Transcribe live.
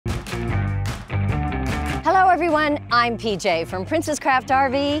everyone, I'm PJ from Princess Craft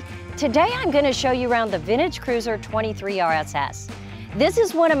RV. Today I'm going to show you around the Vintage Cruiser 23 RSS. This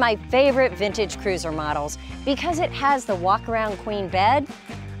is one of my favorite vintage cruiser models because it has the walk-around queen bed,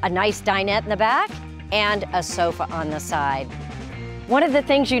 a nice dinette in the back, and a sofa on the side. One of the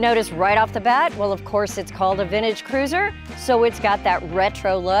things you notice right off the bat, well, of course, it's called a vintage cruiser, so it's got that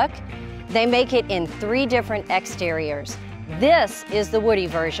retro look. They make it in 3 different exteriors. This is the woody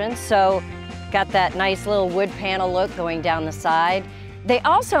version, so got that nice little wood panel look going down the side. They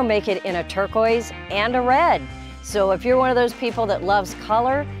also make it in a turquoise and a red. So if you're one of those people that loves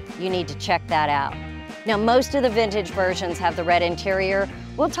color, you need to check that out. Now, most of the vintage versions have the red interior.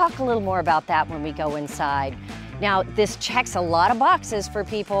 We'll talk a little more about that when we go inside. Now, this checks a lot of boxes for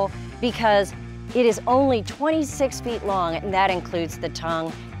people because it is only 26 feet long, and that includes the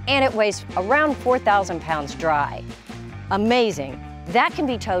tongue, and it weighs around 4,000 pounds dry. Amazing. That can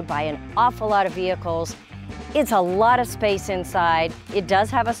be towed by an awful lot of vehicles. It's a lot of space inside. It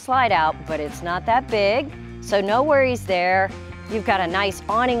does have a slide out, but it's not that big, so no worries there. You've got a nice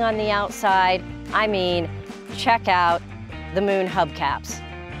awning on the outside. I mean, check out the moon hubcaps.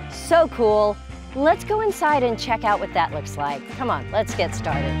 So cool. Let's go inside and check out what that looks like. Come on, let's get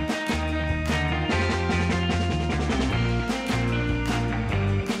started.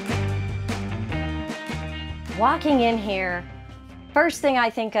 Walking in here, first thing I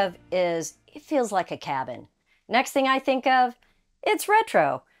think of is it feels like a cabin. Next thing I think of, it's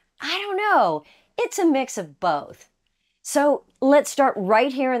retro. I don't know, it's a mix of both. So let's start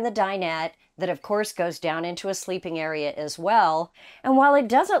right here in the dinette that of course goes down into a sleeping area as well. And while it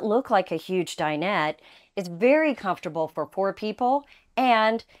doesn't look like a huge dinette, it's very comfortable for 4 people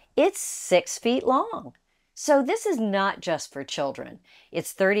and it's 6 feet long. So this is not just for children.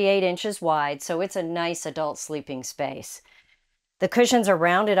 It's 38 inches wide, so it's a nice adult sleeping space. The cushions are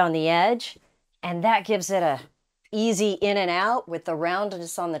rounded on the edge, and that gives it a easy in and out with the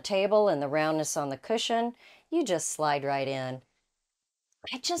roundness on the table and the roundness on the cushion. You just slide right in.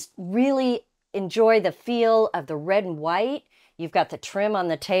 I just really enjoy the feel of the red and white. You've got the trim on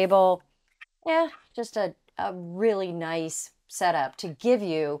the table. Yeah, just a really nice setup to give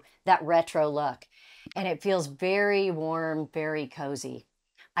you that retro look. And it feels very warm, very cozy.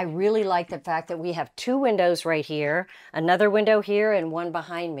 I really like the fact that we have 2 windows right here, another window here and one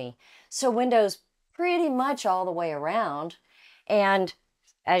behind me. So windows pretty much all the way around. And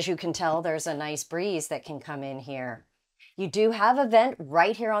as you can tell, there's a nice breeze that can come in here. You do have a vent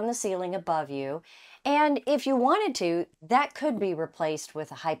right here on the ceiling above you. And if you wanted to, that could be replaced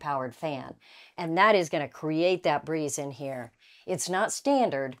with a high-powered fan. And that is going to create that breeze in here. It's not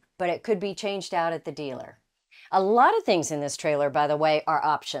standard, but it could be changed out at the dealer. A lot of things in this trailer, by the way, are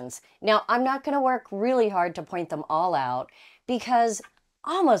options. Now, I'm not going to work really hard to point them all out because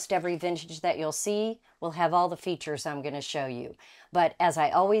almost every vintage that you'll see will have all the features I'm going to show you. But as I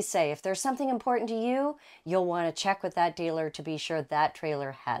always say, if there's something important to you, you'll want to check with that dealer to be sure that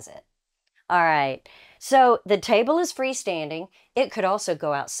trailer has it. All right, so the table is freestanding. It could also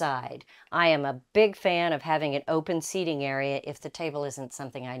go outside. I am a big fan of having an open seating area if the table isn't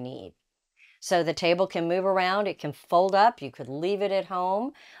something I need. So the table can move around, it can fold up, you could leave it at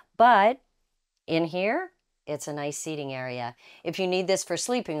home, but in here, it's a nice seating area. If you need this for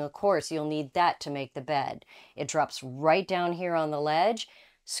sleeping, of course, you'll need that to make the bed. It drops right down here on the ledge,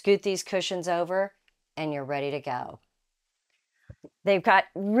 scoot these cushions over, and you're ready to go. They've got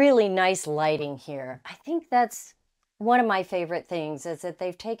really nice lighting here. I think that's one of my favorite things is that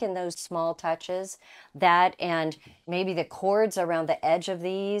they've taken those small touches, that and maybe the cords around the edge of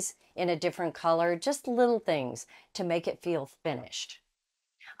these in a different color, just little things to make it feel finished.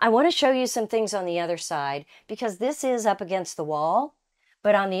 I want to show you some things on the other side because this is up against the wall,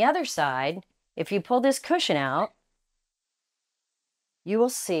 but on the other side, if you pull this cushion out, you will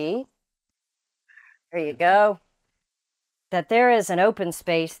see, there you go, that there is an open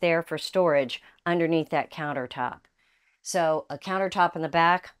space there for storage underneath that countertop. So a countertop in the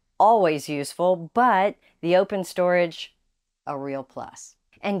back, always useful, but the open storage, a real plus.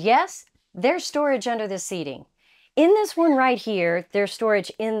 And yes, there's storage under the seating. In this one right here, there's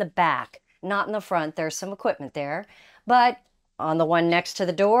storage in the back, not in the front. There's some equipment there, but on the one next to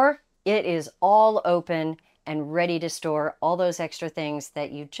the door, it is all open and ready to store all those extra things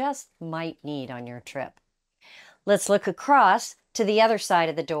that you just might need on your trip. Let's look across to the other side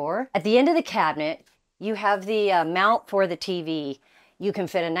of the door. At the end of the cabinet, you have the mount for the TV. You can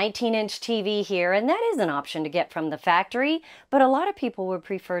fit a 19-inch TV here, and that is an option to get from the factory, but a lot of people would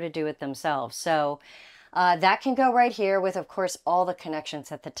prefer to do it themselves. So that can go right here with, of course, all the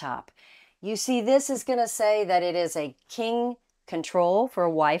connections at the top. You see, this is going to say that it is a King control for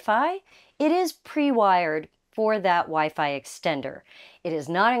Wi-Fi. It is pre-wired for that Wi-Fi extender. It is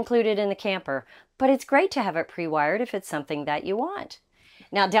not included in the camper, but it's great to have it pre-wired if it's something that you want.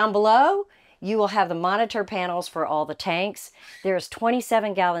 Now down below, you will have the monitor panels for all the tanks. There's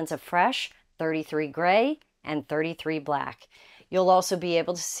 27 gallons of fresh, 33 gray, and 33 black. You'll also be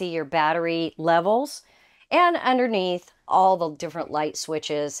able to see your battery levels, and underneath all the different light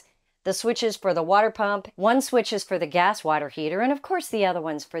switches. The switches for the water pump, one switch is for the gas water heater, and of course the other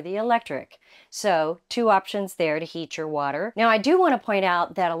one's for the electric. So 2 options there to heat your water. Now I do want to point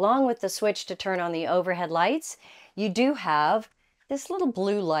out that along with the switch to turn on the overhead lights, you do have this little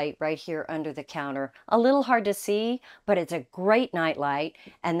blue light right here under the counter. A little hard to see, but it's a great night light,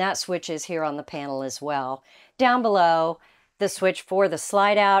 and that switch is here on the panel as well. Down below, the switch for the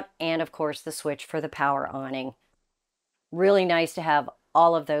slide out, and of course the switch for the power awning. Really nice to have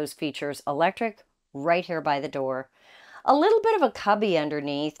all of those features electric right here by the door. A little bit of a cubby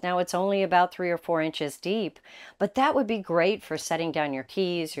underneath. Now it's only about 3 or 4 inches deep, but that would be great for setting down your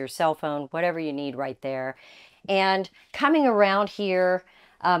keys, your cell phone, whatever you need right there. And coming around here,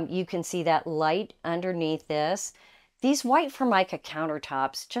 you can see that light underneath this. These white Formica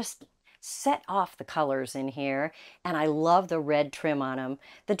countertops just set off the colors in here, and I love the red trim on them.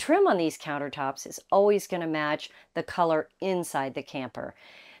 The trim on these countertops is always going to match the color inside the camper.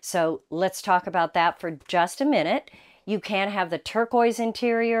 So let's talk about that for just a minute. You can have the turquoise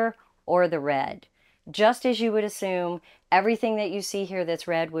interior or the red. Just as you would assume, everything that you see here that's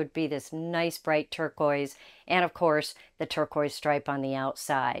red would be this nice bright turquoise, and of course the turquoise stripe on the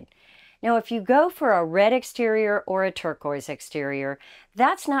outside. Now, if you go for a red exterior or a turquoise exterior,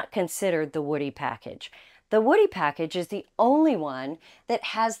 that's not considered the Woody package. The Woody package is the only one that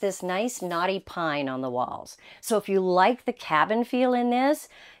has this nice knotty pine on the walls. So if you like the cabin feel in this,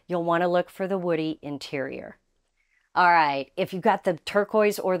 you'll want to look for the Woody interior. All right, if you've got the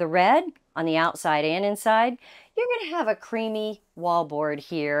turquoise or the red on the outside and inside, you're going to have a creamy wallboard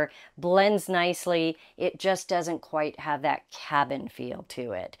here. Blends nicely. It just doesn't quite have that cabin feel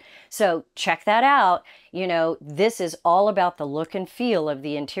to it. So check that out. You know, this is all about the look and feel of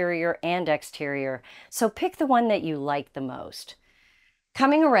the interior and exterior. So pick the one that you like the most.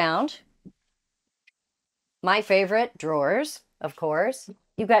 Coming around, my favorite, drawers, of course.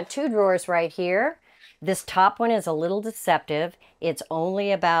 You've got 2 drawers right here. This top one is a little deceptive. It's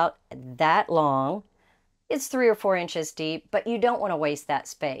only about that long. It's 3 or 4 inches deep, but you don't want to waste that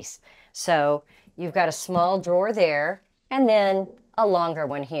space. So you've got a small drawer there, and then a longer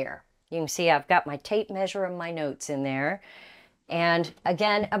one here. You can see I've got my tape measure and my notes in there. And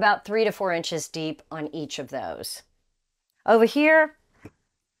again, about 3 to 4 inches deep on each of those. Over here,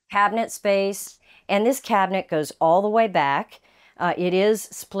 cabinet space, and this cabinet goes all the way back. It is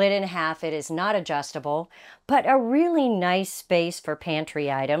split in half. It is not adjustable, but a really nice space for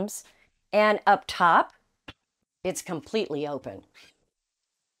pantry items. And up top, it's completely open.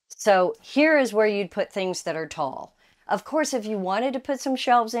 So here is where you'd put things that are tall. Of course, if you wanted to put some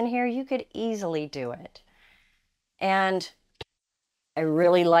shelves in here, you could easily do it. And I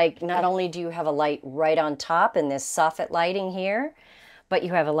really like, not only do you have a light right on top in this soffit lighting here, but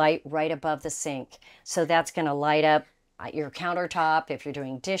you have a light right above the sink. So that's going to light up your countertop. If you're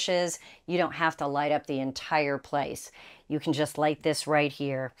doing dishes, you don't have to light up the entire place. You can just light this right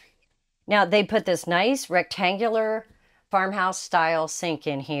here. Now they put this nice rectangular farmhouse style sink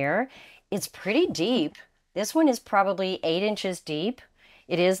in here. It's pretty deep. This one is probably 8 inches deep.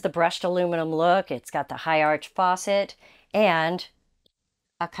 It is the brushed aluminum look. It's got the high arch faucet and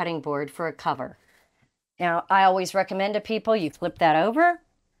a cutting board for a cover. Now I always recommend to people you flip that over,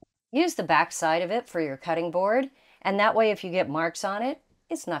 use the back side of it for your cutting board. And that way, if you get marks on it,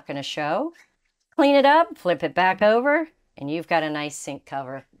 it's not going to show. Clean it up, flip it back over, and you've got a nice sink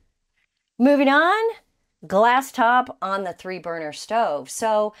cover. Moving on, glass top on the 3-burner stove.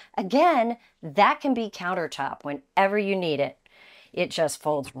 So again, that can be countertop whenever you need it. It just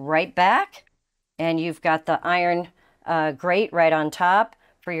folds right back, and you've got the iron grate right on top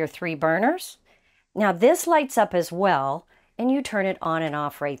for your 3 burners. Now this lights up as well, and you turn it on and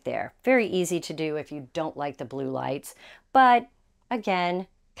off right there. Very easy to do if you don't like the blue lights, but again,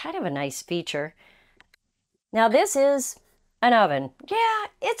 kind of a nice feature. Now this is an oven. Yeah,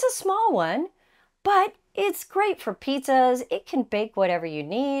 it's a small one, but it's great for pizzas. It can bake whatever you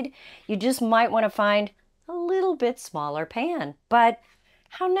need. You just might want to find a little bit smaller pan, but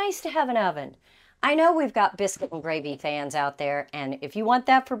how nice to have an oven. I know we've got biscuit and gravy fans out there, and if you want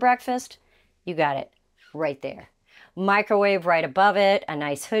that for breakfast, you got it right there. Microwave right above it, a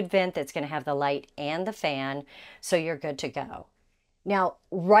nice hood vent that's going to have the light and the fan, so you're good to go. Now,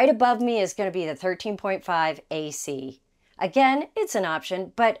 right above me is going to be the 13.5 AC. Again, it's an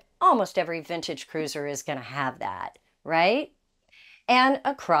option, but almost every vintage cruiser is going to have that, right? And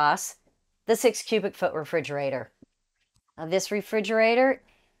across the 6 cubic foot refrigerator. Now, this refrigerator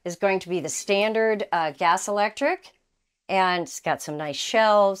is going to be the standard gas electric, and it's got some nice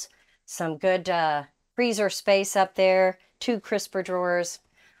shelves, some good freezer space up there, 2 crisper drawers.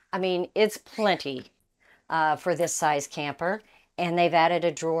 I mean, it's plenty for this size camper, and they've added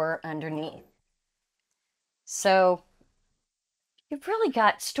a drawer underneath. So you've really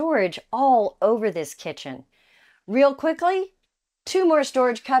got storage all over this kitchen. Real quickly, 2 more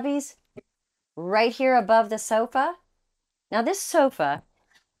storage cubbies right here above the sofa. Now this sofa,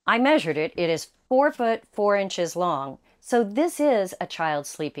 I measured it. It is 4 foot 4 inches long. So this is a child's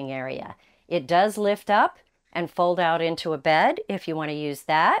sleeping area. It does lift up and fold out into a bed if you want to use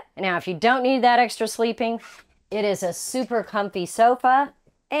that. Now, if you don't need that extra sleeping, it is a super comfy sofa,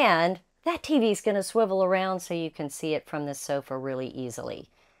 and that TV is going to swivel around so you can see it from the sofa really easily.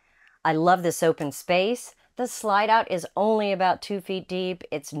 I love this open space. The slide out is only about 2 feet deep.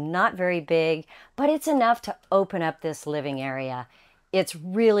 It's not very big, but it's enough to open up this living area. It's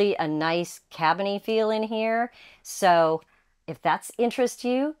really a nice cabin-y feel in here. So if that's interest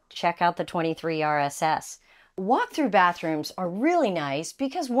you, check out the 23 RSS. Walk-through bathrooms are really nice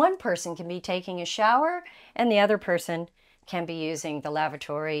because one person can be taking a shower and the other person can be using the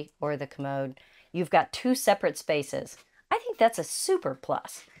lavatory or the commode. You've got 2 separate spaces. I think that's a super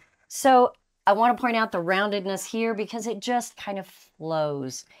plus. So I want to point out the roundedness here because it just kind of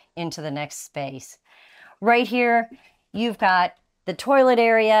flows into the next space. Right here, you've got the toilet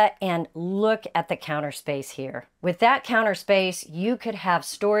area, and look at the counter space here. With that counter space, you could have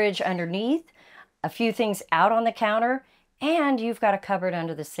storage underneath, a few things out on the counter, and you've got a cupboard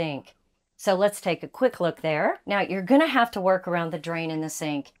under the sink. So let's take a quick look there. Now you're gonna have to work around the drain in the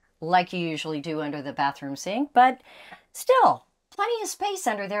sink like you usually do under the bathroom sink, but still, plenty of space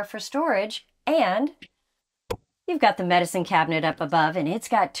under there for storage. And you've got the medicine cabinet up above, and it's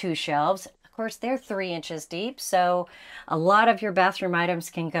got 2 shelves. Of course, they're 3 inches deep, so a lot of your bathroom items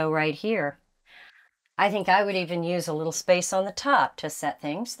can go right here. I think I would even use a little space on the top to set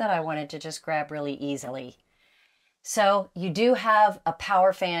things that I wanted to just grab really easily. So you do have a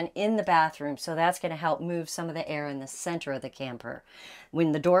power fan in the bathroom, so that's going to help move some of the air in the center of the camper.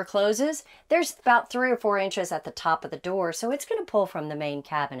 When the door closes, there's about 3 or 4 inches at the top of the door, so it's going to pull from the main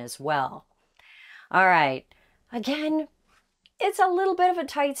cabin as well. All right, again, it's a little bit of a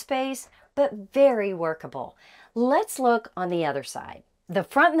tight space, but very workable. Let's look on the other side. The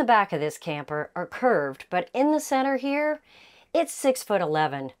front and the back of this camper are curved, but in the center here, it's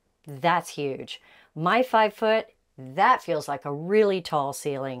 6'11". That's huge. My 5 foot, that feels like a really tall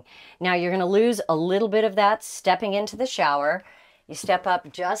ceiling. Now you're gonna lose a little bit of that stepping into the shower. You step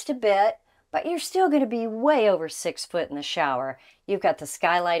up just a bit, but you're still gonna be way over 6 foot in the shower. You've got the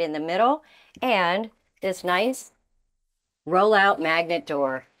skylight in the middle and this nice roll-out magnet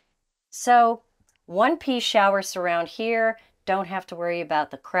door. So 1-piece shower surround here. Don't have to worry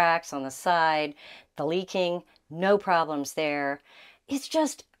about the cracks on the side, the leaking, no problems there. It's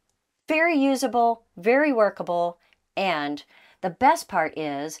just very usable, very workable, and the best part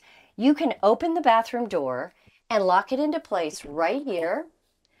is you can open the bathroom door and lock it into place right here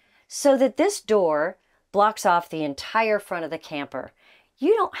so that this door blocks off the entire front of the camper.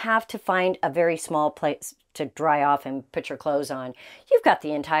 You don't have to find a very small place to dry off and put your clothes on. You've got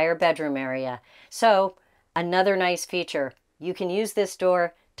the entire bedroom area. So another nice feature, you can use this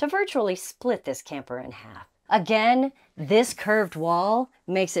door to virtually split this camper in half. Again, this curved wall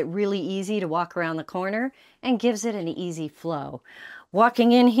makes it really easy to walk around the corner and gives it an easy flow.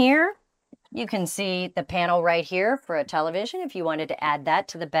 Walking in here, you can see the panel right here for a television if you wanted to add that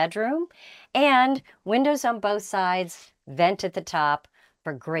to the bedroom, and windows on both sides, vent at the top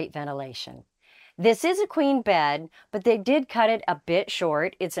for great ventilation. This is a queen bed, but they did cut it a bit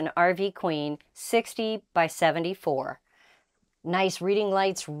short. It's an RV queen, 60 by 74. Nice reading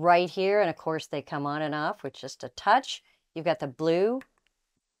lights right here, and of course they come on and off with just a touch. You've got the blue,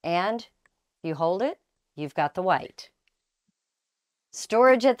 and you hold it, you've got the white.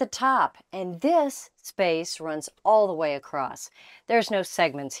 Storage at the top, and this space runs all the way across. There's no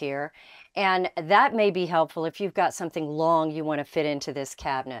segments here, and that may be helpful if you've got something long you want to fit into this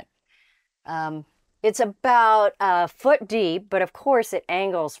cabinet. It's about a foot deep, but of course it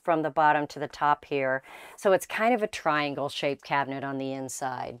angles from the bottom to the top here. So it's kind of a triangle shaped cabinet on the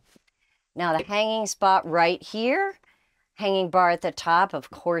inside. Now the hanging spot right here, hanging bar at the top,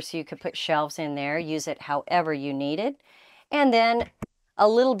 of course you could put shelves in there, use it however you need it. And then a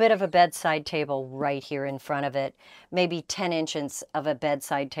little bit of a bedside table right here in front of it, maybe 10 inches of a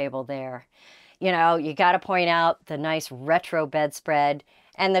bedside table there. You know, you got to point out the nice retro bedspread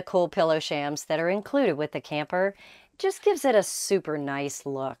and the cool pillow shams that are included with the camper just gives it a super nice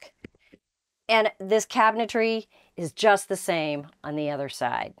look. And this cabinetry is just the same on the other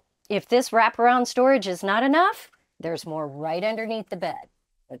side. If this wraparound storage is not enough, there's more right underneath the bed.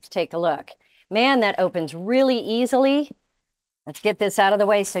 Let's take a look. Man, that opens really easily. Let's get this out of the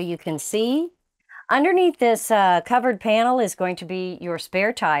way so you can see. Underneath this covered panel is going to be your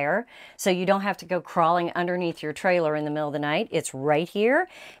spare tire, so you don't have to go crawling underneath your trailer in the middle of the night. It's right here.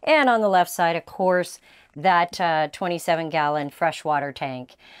 And on the left side, of course, that 27-gallon freshwater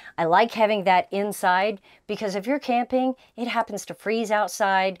tank. I like having that inside because if you're camping, it happens to freeze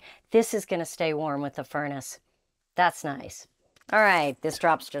outside. This is going to stay warm with the furnace. That's nice. All right, this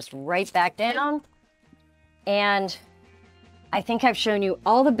drops just right back down. And I think I've shown you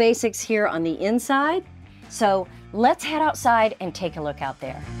all the basics here on the inside. So let's head outside and take a look out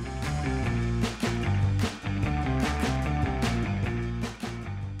there.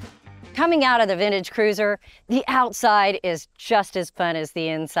 Coming out of the vintage cruiser, the outside is just as fun as the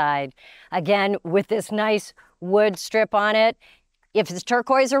inside. Again, with this nice wood strip on it. If it's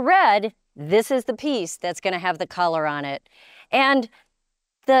turquoise or red, this is the piece that's going to have the color on it. And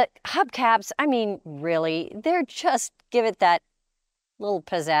the hubcaps, I mean, really, they're just give it that little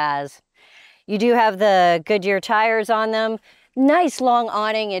pizzazz. You do have the Goodyear tires on them. Nice long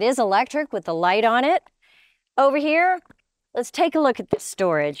awning. It is electric with the light on it. Over here, let's take a look at this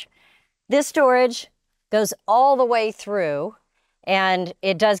storage. This storage goes all the way through, and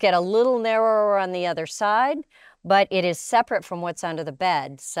it does get a little narrower on the other side, but it is separate from what's under the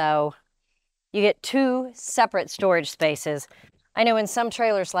bed. So you get two separate storage spaces. I know in some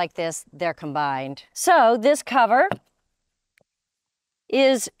trailers like this, they're combined. So this cover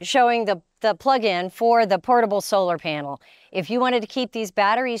is showing the plug-in for the portable solar panel. If you wanted to keep these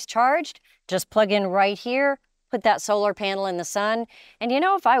batteries charged, just plug in right here, put that solar panel in the sun, and you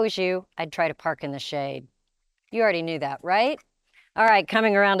know, if I was you, I'd try to park in the shade. You already knew that, right? All right,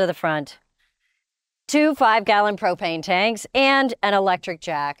 coming around to the front. Two 5-gallon propane tanks and an electric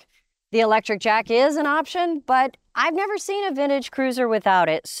jack. The electric jack is an option, but I've never seen a vintage cruiser without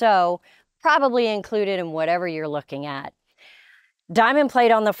it, so probably included in whatever you're looking at. Diamond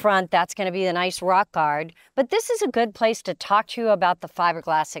plate on the front, that's going to be a nice rock guard, but this is a good place to talk to you about the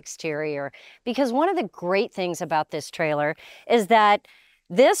fiberglass exterior, because one of the great things about this trailer is that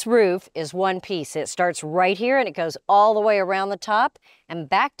this roof is one piece. It starts right here and it goes all the way around the top and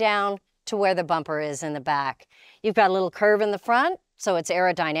back down to where the bumper is in the back. You've got a little curve in the front, so it's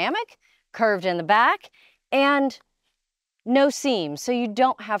aerodynamic, curved in the back, and no seams, so you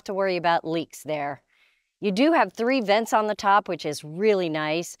don't have to worry about leaks there. You do have 3 vents on the top, which is really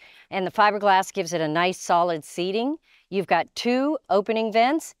nice, and the fiberglass gives it a nice solid seating. You've got 2 opening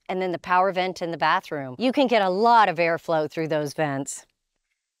vents and then the power vent in the bathroom. You can get a lot of airflow through those vents.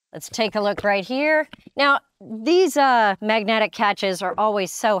 Let's take a look right here. Now, these magnetic catches are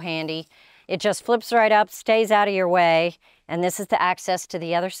always so handy. It just flips right up, stays out of your way, and this is the access to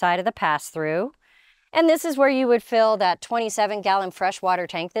the other side of the pass-through. And this is where you would fill that 27-gallon freshwater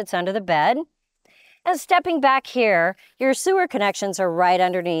tank that's under the bed. And stepping back here, your sewer connections are right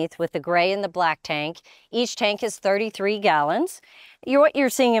underneath with the gray and the black tank. Each tank is 33 gallons. What you're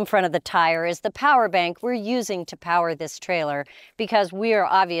seeing in front of the tire is the power bank we're using to power this trailer, because we are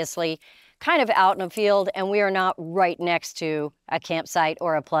obviously kind of out in a field and we are not right next to a campsite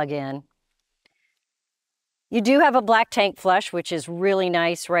or a plug-in. You do have a black tank flush, which is really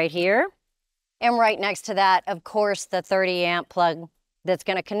nice right here. And right next to that, of course, the 30-amp plug that's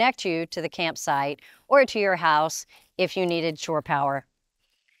going to connect you to the campsite or to your house if you needed shore power.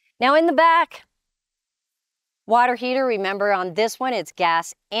 Now in the back, water heater. Remember on this one, it's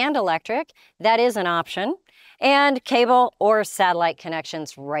gas and electric. That is an option. And cable or satellite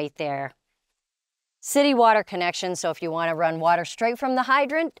connections right there. City water connection, so if you want to run water straight from the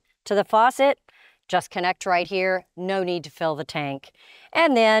hydrant to the faucet, just connect right here. No need to fill the tank.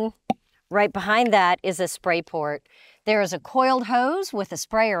 And then right behind that is a spray port. There is a coiled hose with a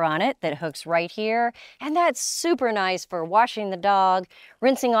sprayer on it that hooks right here, and that's super nice for washing the dog,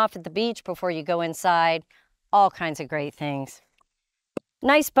 rinsing off at the beach before you go inside, all kinds of great things.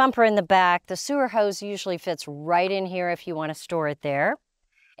 Nice bumper in the back. The sewer hose usually fits right in here if you want to store it there.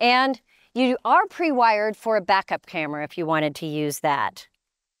 And you are pre-wired for a backup camera if you wanted to use that.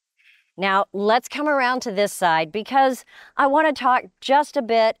 Now, let's come around to this side because I want to talk just a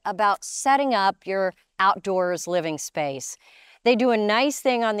bit about setting up your outdoors living space. They do a nice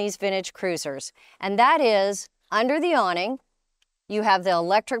thing on these vintage cruisers, and that is under the awning, you have the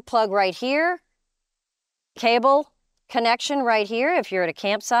electric plug right here, cable connection right here if you're at a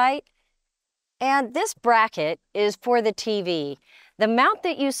campsite, and this bracket is for the TV. The mount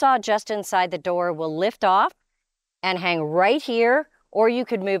that you saw just inside the door will lift off and hang right here, or you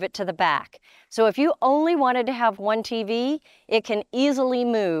could move it to the back. So if you only wanted to have one TV, it can easily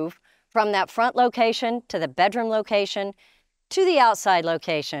move from that front location to the bedroom location to the outside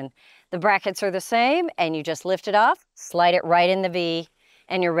location. The brackets are the same, and you just lift it off, slide it right in the V,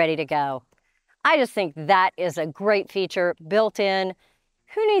 and you're ready to go. I just think that is a great feature built in.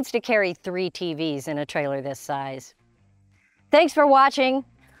 Who needs to carry 3 TVs in a trailer this size? Thanks for watching.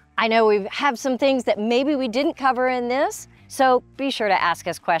 I know we have some things that maybe we didn't cover in this, so be sure to ask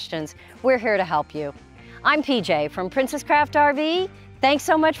us questions. We're here to help you. I'm PJ from Princess Craft RV. Thanks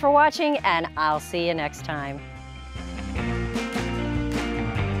so much for watching, and I'll see you next time.